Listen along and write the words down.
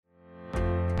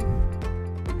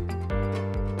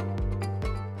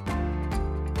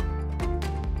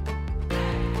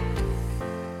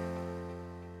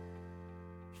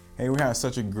Hey, we had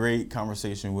such a great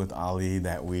conversation with Ali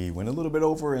that we went a little bit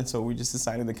over, and so we just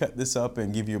decided to cut this up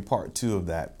and give you a part 2 of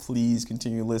that. Please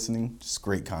continue listening. Just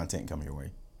great content coming your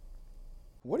way.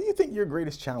 What do you think your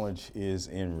greatest challenge is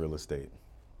in real estate?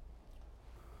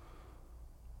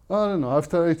 I don't know.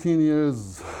 After 18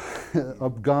 years,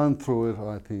 I've gone through it.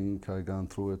 I think I've gone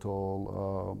through it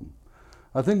all.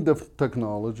 I think the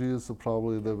technology is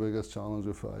probably the biggest challenge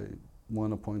if I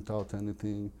want to point out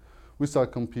anything. We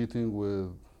start competing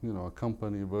with, a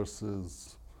company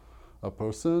versus a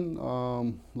person,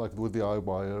 like with the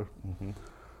iBuyer. Mm-hmm.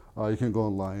 You can go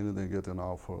online and then get an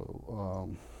offer.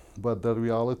 But the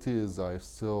reality is I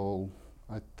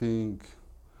think,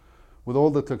 with all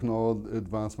the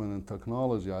advancement in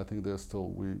technology, I think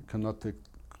we cannot take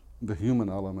the human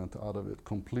element out of it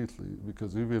completely,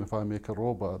 because even if I make a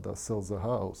robot that sells a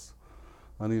house,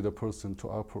 I need a person to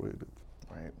operate it.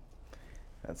 Right.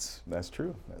 That's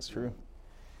true. That's true.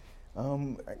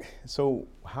 So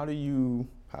how do you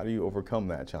overcome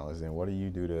that challenge then? What do you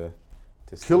do to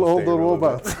kill all the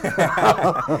robots?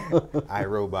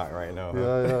 iRobot right now. Huh?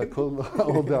 Yeah, kill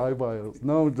all the iBuyers.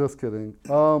 No, just kidding.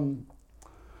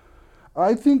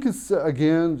 I think it's,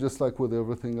 again, just like with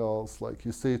everything else, like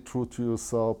you stay true to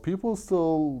yourself. People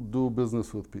still do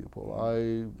business with people.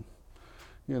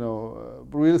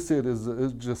 Real estate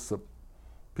is just a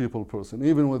people person.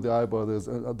 Even with the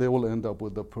iBuyer, they will end up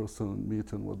with the person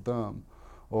meeting with them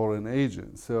or an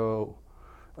agent. So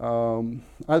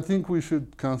I think we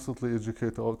should constantly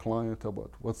educate our client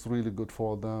about what's really good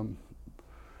for them.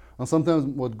 And sometimes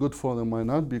what's good for them might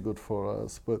not be good for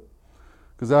us, but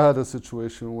because I had a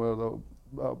situation where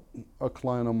a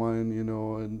client of mine,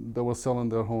 and they were selling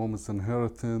their home, it's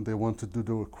inheritance, they wanted to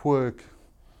do it quick.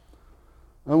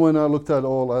 And when I looked at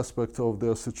all aspects of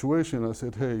their situation, I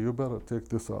said, hey, you better take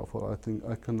this offer. I think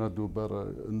I cannot do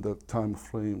better in the time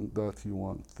frame that you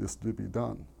want this to be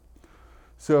done.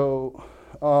 So,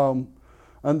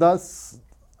 and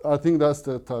I think that's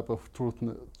the type of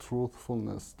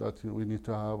truthfulness that we need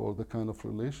to have, or the kind of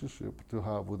relationship to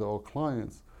have with our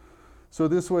clients. So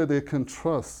this way they can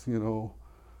trust,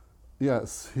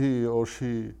 yes, he or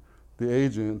she, the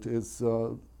agent, is,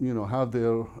 have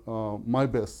their, my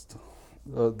best.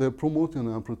 They're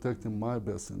promoting and protecting my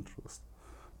best interest,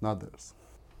 not theirs.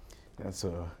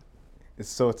 It's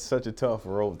such a tough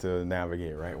road to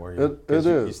navigate, right? Where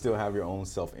you still have your own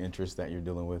self-interest that you're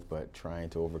dealing with, but trying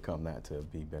to overcome that to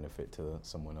be benefit to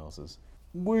someone else's.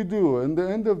 We do. In the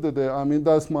end of the day,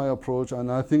 that's my approach,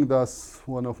 and I think that's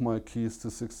one of my keys to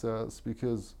success,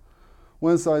 because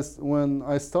when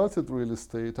I started real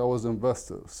estate, I was an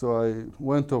investor. So I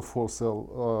went to for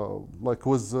sale, like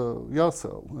was a yard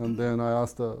sale, and then I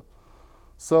asked the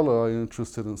seller, are you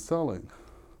interested in selling?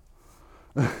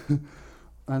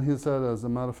 And he said, as a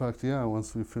matter of fact, yeah,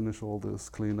 once we finish all this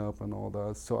cleanup and all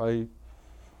that. So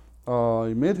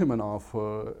I made him an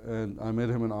offer, and I made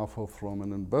him an offer from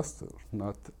an investor,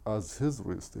 not as his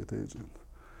real estate agent.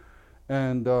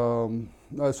 And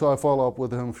so I follow up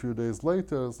with him a few days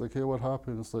later. It's like, hey, what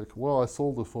happened? It's like, well, I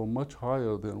sold it for much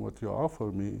higher than what you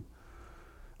offered me.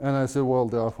 And I said, well,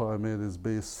 the offer I made is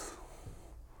based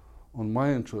on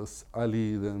my interests,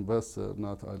 Ali, the investor,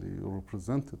 not Ali,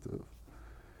 representative.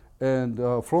 And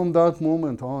from that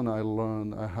moment on, I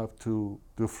learned I have to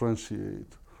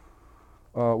differentiate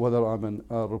whether I'm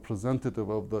a representative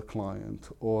of the client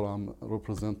or I'm a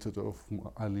representative of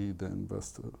Ali, the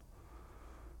investor.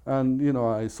 And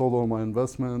I sold all my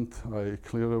investment, I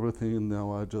cleared everything, and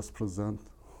now I just represent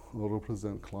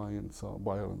clients,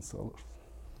 buyer and sellers.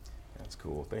 That's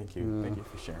cool. Thank you. Yeah. Thank you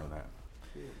for sharing that.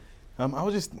 I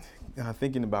was just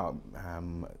thinking about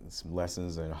some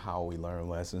lessons and how we learn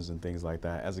lessons and things like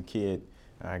that. As a kid,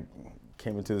 I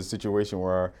came into the situation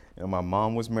where my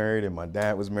mom was married and my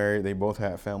dad was married. They both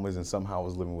had families, and somehow I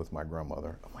was living with my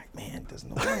grandmother. I'm like, man, does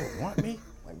no one want me?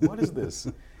 Like, what is this?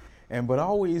 But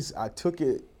I took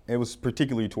it. It was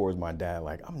particularly towards my dad.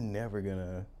 Like,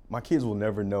 my kids will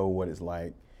never know what it's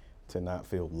like to not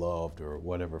feel loved or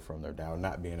whatever from their dad, or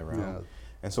not being around. Yeah.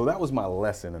 And so that was my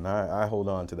lesson, and I hold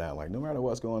on to that. Like, no matter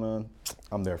what's going on,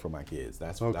 I'm there for my kids.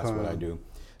 That's what I do.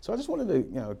 So I just wanted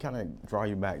to, kind of draw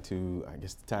you back to, I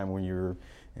guess, the time when you're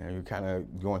kind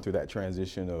of going through that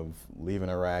transition of leaving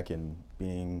Iraq and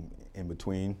being in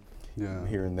between,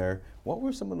 here and there. What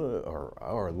were some of the,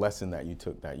 or lesson that you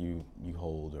took that you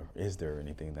hold, or is there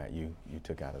anything that you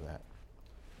took out of that?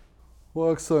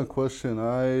 Well, excellent question.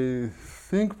 I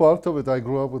think part of it, I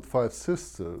grew up with 5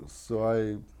 sisters,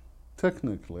 so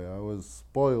technically I was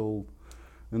spoiled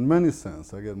in many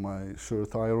sense. I get my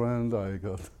shirt ironed, I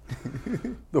got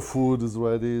the food is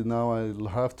ready. Now I'll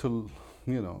have to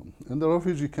in the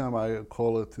refugee camp, I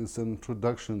call it, it's an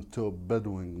introduction to a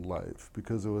Bedouin life,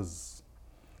 because it was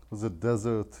a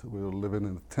desert. We were living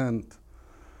in a tent.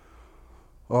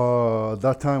 At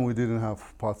that time, we didn't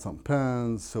have pots and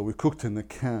pans, so we cooked in a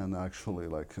can, actually.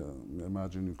 Like,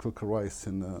 imagine you cook rice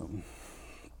in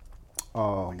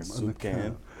like a soup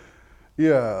can.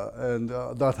 Yeah, and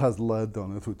that has lead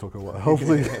on it. We talk about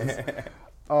hopefully.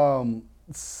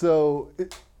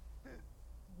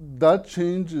 That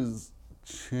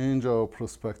change our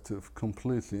perspective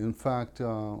completely. In fact,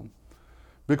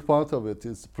 big part of it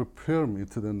is prepare me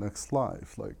to the next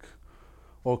life. Like,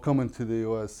 or coming to the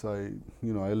U.S., I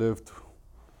lived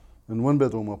in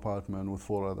one-bedroom apartment with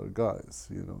 4 other guys.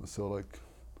 So like,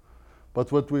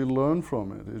 but what we learn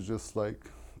from it is just like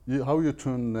how you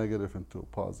turn negative into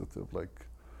positive. Like,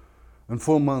 in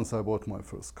 4 months, I bought my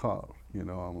first car.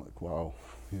 I'm like, wow.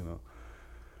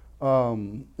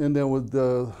 And then with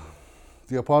the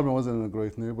apartment wasn't in a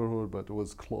great neighborhood, but it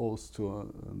was close to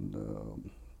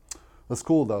a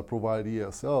school that provide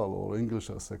ESL, or English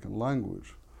as second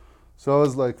language. So I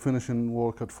was like finishing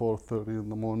work at 4:30 in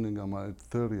the morning. I'm at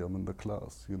 8:30. I'm in the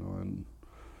class, and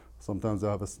sometimes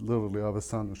I literally have a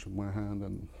sandwich in my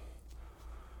hand,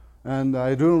 and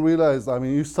I didn't realize. I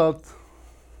mean, you start.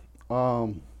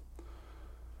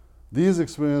 These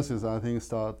experiences, I think,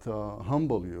 start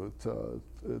humble you.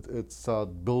 It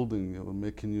start building you,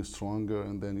 making you stronger,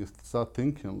 and then you start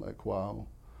thinking like, wow,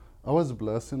 I was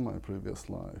blessed in my previous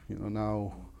life.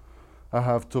 Now I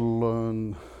have to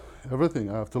learn everything.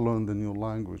 I have to learn the new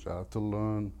language. I have to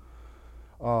learn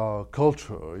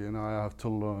culture. I have to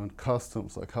learn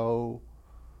customs, like how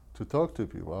to talk to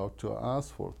people, how to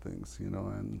ask for things.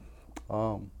 And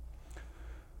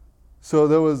so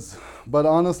there was. But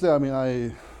honestly, I mean,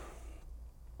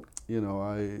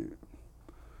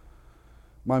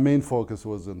 my main focus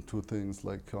was on 2 things,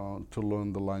 like to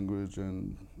learn the language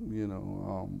and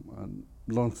and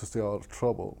learn to stay out of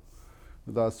trouble.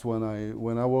 That's when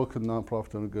I work in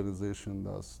nonprofit organization.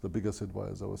 That's the biggest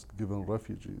advice I was giving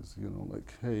refugees.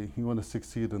 Like, hey, you want to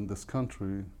succeed in this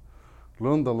country,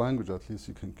 learn the language. At least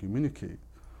you can communicate,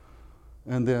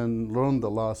 and then learn the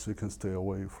law so you can stay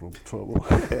away from trouble.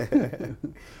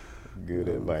 Good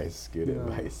advice. Good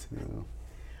advice.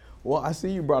 Well, I see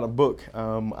you brought a book.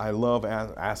 I love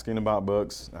asking about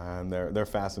books, and they're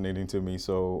fascinating to me.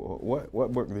 So,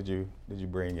 what book did you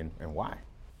bring in, and why?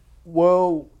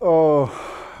 Well,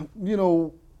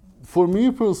 for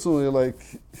me personally, like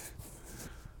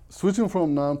switching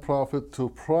from nonprofit to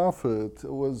profit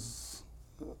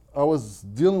I was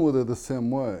dealing with it the same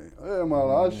way. Hey, man,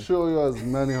 I'll show you as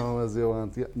many homes as you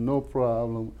want. Yeah, no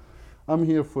problem. I'm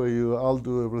here for you. I'll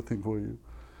do everything for you.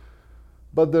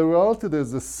 But the reality,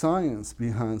 there's a science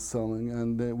behind selling,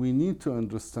 and we need to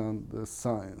understand the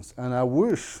science. And I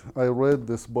wish I read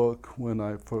this book when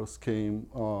I first came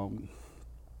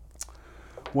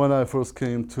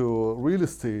to real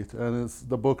estate, and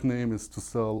the book name is To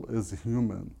Sell is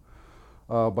Human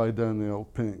by Daniel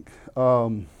Pink.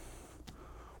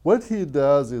 What he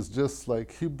does is just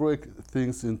like he breaks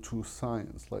things into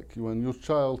science. Like when your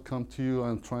child comes to you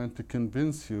and trying to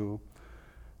convince you,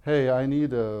 hey, I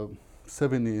need a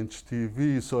 70-inch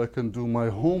TV so I can do my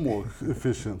homework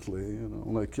efficiently,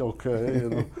 like,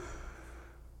 okay,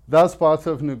 That's part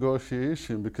of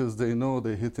negotiation, because they know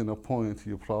they're hitting a point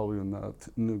you probably will not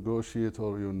negotiate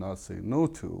or you'll not say no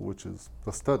to, which is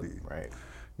the study. Right.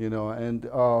 And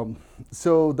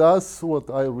so that's what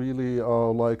I really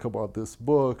like about this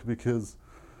book, because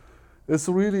it's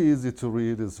really easy to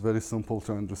read, it's very simple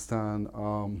to understand.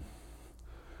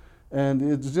 And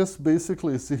it's just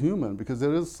basically it's a human, because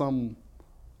there is some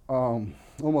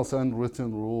almost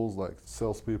unwritten rules, like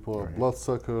salespeople are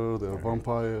bloodsucker, they're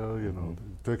vampire, they're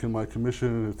taking my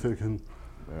commission, they're taking.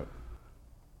 Yep.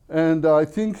 And I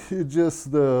think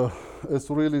it's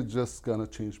really just gonna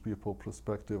change people's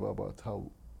perspective about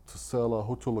how to sell or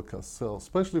how to look at sales,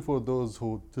 especially for those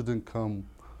who didn't come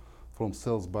from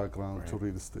sales background to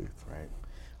real estate. Right.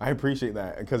 I appreciate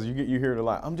that, because you hear it a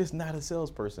lot. I'm just not a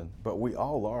salesperson, but we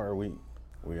all are.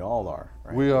 We all are.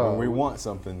 Right? We are. When we want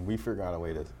something, we figure out a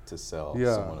way to sell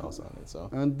someone else on it. So.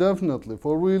 And definitely,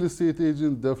 for real estate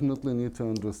agents, definitely need to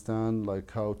understand like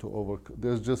how to overcome.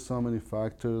 There's just so many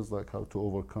factors, like how to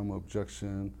overcome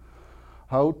objection,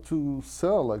 how to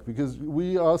sell, like, because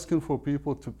we asking for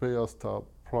people to pay us top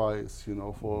price,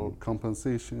 for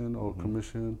compensation or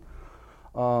commission.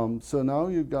 So now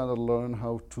you gotta learn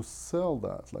how to sell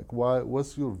that. Like,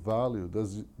 what's your value?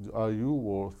 Are you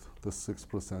worth the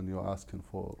 6% you're asking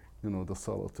for, the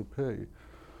seller to pay?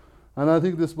 And I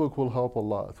think this book will help a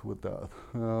lot with that.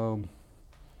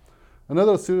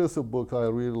 Another series of book I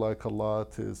really like a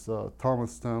lot is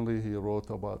Thomas Stanley. He wrote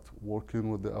about working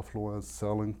with the affluent,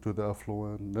 selling to the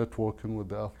affluent, networking with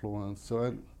the affluent. So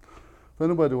if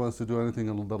anybody wants to do anything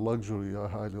in the luxury, I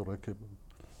highly recommend.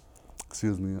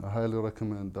 I highly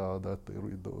recommend that they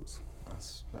read those.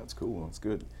 That's cool. That's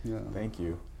good. Yeah. Thank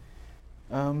you.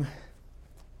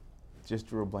 Just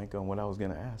drew a blank on what I was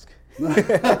going to ask.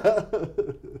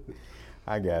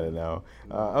 I got it now.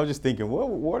 I was just thinking,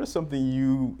 what is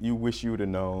something you wish you would have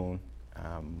known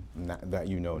that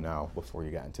you know now before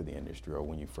you got into the industry or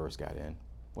when you first got in?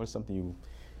 What is something you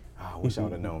wish I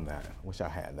would have known that? Wish I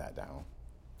had that down.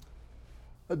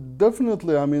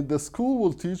 Definitely. I mean, the school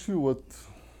will teach you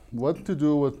what to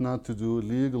do, what not to do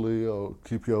legally, or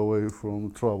keep you away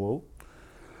from trouble.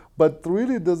 But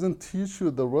really doesn't teach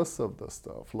you the rest of the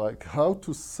stuff, like how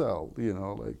to sell,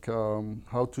 like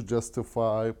how to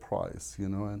justify price,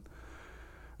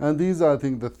 and these are, I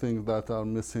think, the things that are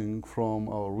missing from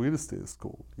our real estate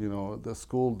school. The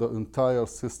school, the entire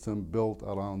system built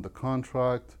around the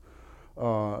contract,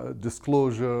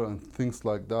 disclosure, and things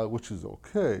like that, which is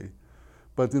okay.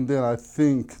 But then I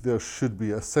think there should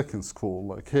be a second school,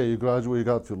 like, hey, you graduate, you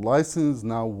got your license,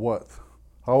 now what?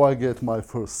 How I get my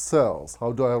first sales?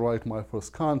 How do I write my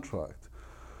first contract?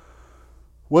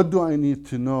 What do I need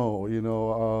to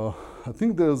know? I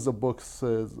think there's a book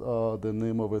says the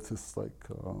name of it is like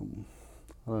I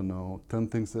don't know, 10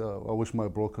 things I wish my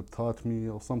broker taught me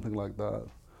or something like that.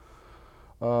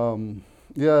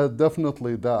 Yeah,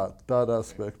 definitely that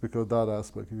aspect, because that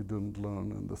aspect you didn't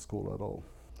learn in the school at all.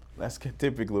 That's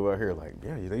typically what I hear. Like,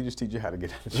 yeah, they just teach you how to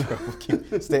get out of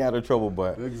trouble, stay out of trouble.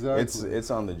 But exactly.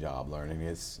 it's on the job learning.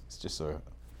 It's just a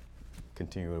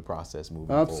continual process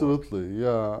moving Absolutely,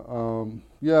 forward.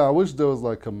 yeah. I wish there was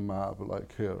like a map,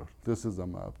 like here, this is a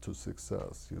map to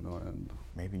success, and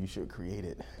maybe you should create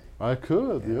it. I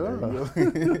could, yeah.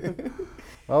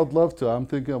 I would love to. I'm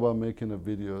thinking about making a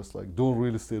video. It's like doing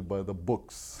real estate by the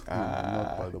books,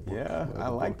 not by the books. Yeah, I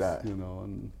like that.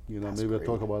 And That's maybe great. I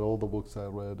talk about all the books I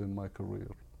read in my career.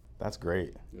 That's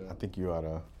great. Yeah. I think you ought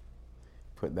to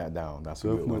put that down. That's a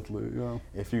good one. Definitely, yeah.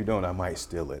 If you don't, I might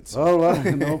steal it. So. All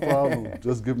right, no problem.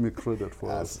 Just give me credit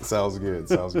for it. Sounds good.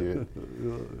 Sounds good.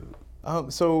 Yeah.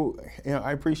 So,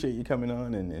 I appreciate you coming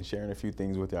on and sharing a few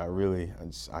things with you.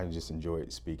 I just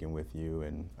enjoyed speaking with you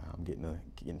and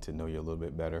getting to know you a little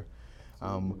bit better.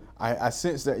 I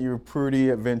sense that you're pretty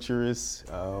adventurous.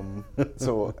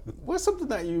 So, what's something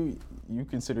that you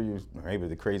consider maybe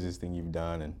the craziest thing you've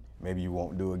done and maybe you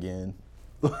won't do again?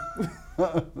 I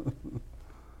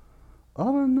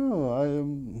don't know.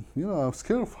 I'm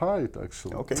scared of height,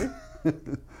 actually. Okay.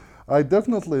 I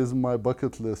definitely is my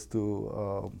bucket list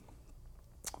to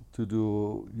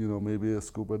do, maybe a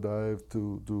scuba dive,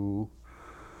 to do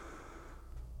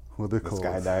what they call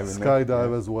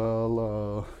skydive as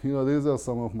well. These are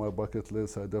some of my bucket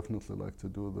lists. I definitely like to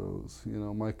do those.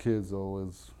 My kids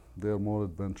they're more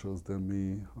adventurous than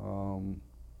me.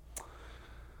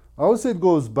 I would say it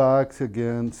goes back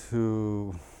again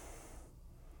to,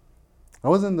 I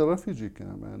was in the refugee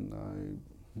camp, and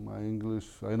my English,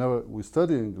 we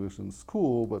study English in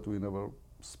school, but we never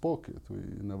spoke it, we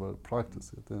never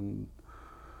practiced it.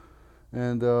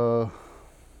 And I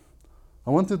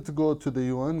wanted to go to the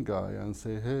UN guy and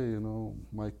say, hey,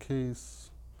 my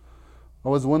case, I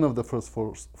was one of the first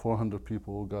 400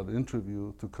 people who got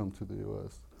interviewed to come to the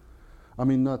US. I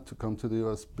mean, not to come to the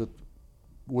US, but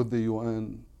with the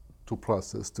UN to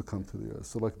process to come to the US.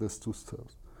 So like there's 2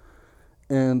 steps.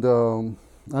 And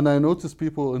I noticed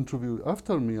people interview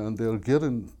after me, and they're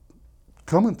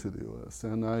coming to the US.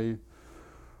 And I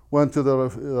went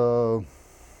to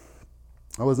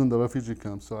I was in the refugee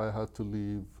camp, so I had to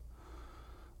leave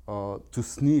to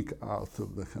sneak out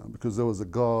of the camp, because there was a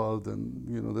guard,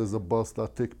 and there's a bus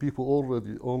that take people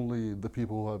only the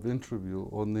people who have interview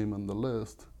or name on the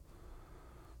list.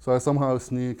 So I somehow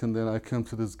sneak, and then I came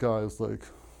to this guy. I was like,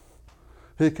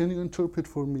 hey, can you interpret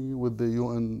for me with the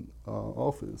UN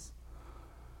office?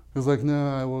 He was like,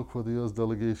 no, I work for the US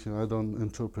delegation. I don't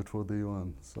interpret for the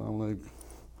UN. So I'm like,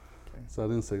 okay. So I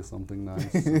didn't say something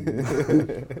nice.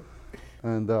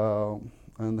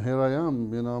 And here I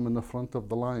am, I'm in the front of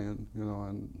the line,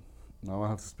 and now I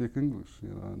have to speak English,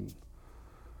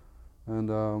 and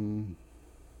I'm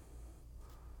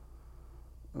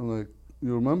like,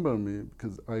 you remember me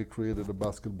because I created a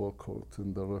basketball court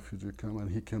in the refugee camp, and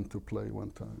he came to play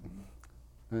one time.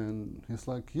 And he's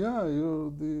like, yeah, you're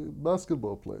the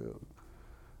basketball player.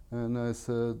 And I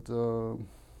said,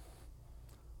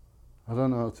 I don't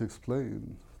know how to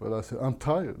explain, but I said, I'm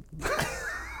tired.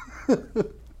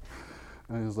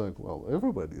 And he's like, well,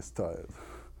 everybody's tired.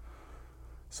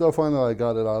 So finally I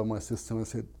got it out of my system. I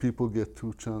said, people get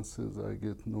 2 chances, I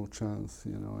get no chance,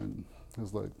 you know, and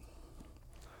it's like,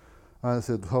 I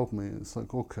said, help me. It's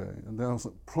like, okay. And then I was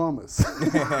like, promise.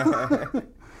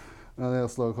 And I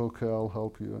was like, okay, I'll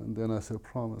help you. And then I said,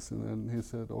 promise. And then he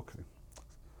said, okay.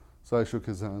 So I shook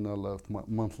his hand, I left. A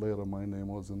month later, my name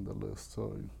was in the list.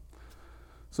 So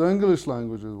English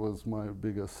language was my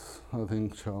biggest, I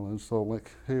think, challenge. So like,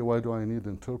 hey, why do I need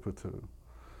interpreter?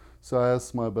 So I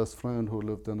asked my best friend who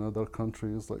lived in other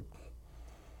countries, like,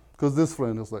 because this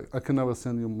friend is like, I can never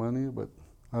send you money, but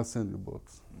I'll send you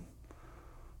books.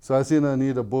 So I seen I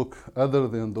need a book other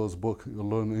than those books you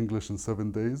learn English in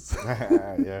 7 days.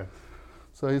 Yeah.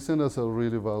 So he sent us a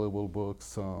really valuable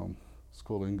books. It's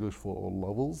called English for All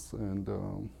Levels, and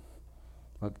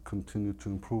I continued to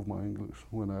improve my English.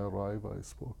 When I arrived, I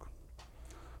spoke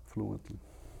fluently.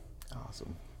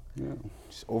 Awesome. Yeah.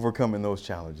 Just overcoming those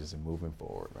challenges and moving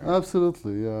forward, right?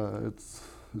 Absolutely, yeah. It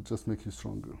just makes you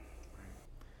stronger.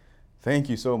 Thank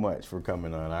you so much for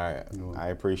coming on. I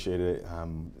appreciate it.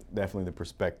 Definitely the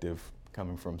perspective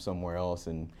coming from somewhere else,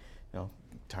 and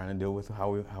trying to deal with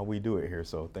how we do it here.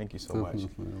 So thank you so much. I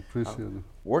appreciate it.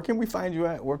 Where can we find you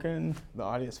at? Where can the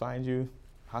audience find you?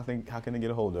 How can they get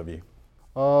a hold of you?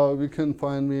 You can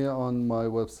find me on my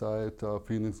website,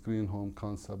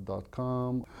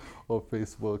 phoenixgreenhomeconcept.com, or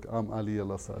Facebook. I'm Ali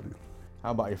Al-Asady.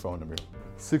 How about your phone number?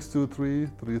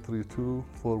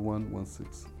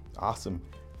 623-332-4116. Awesome.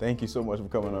 Thank you so much for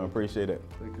coming on. Appreciate it.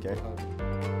 Thank you for having me.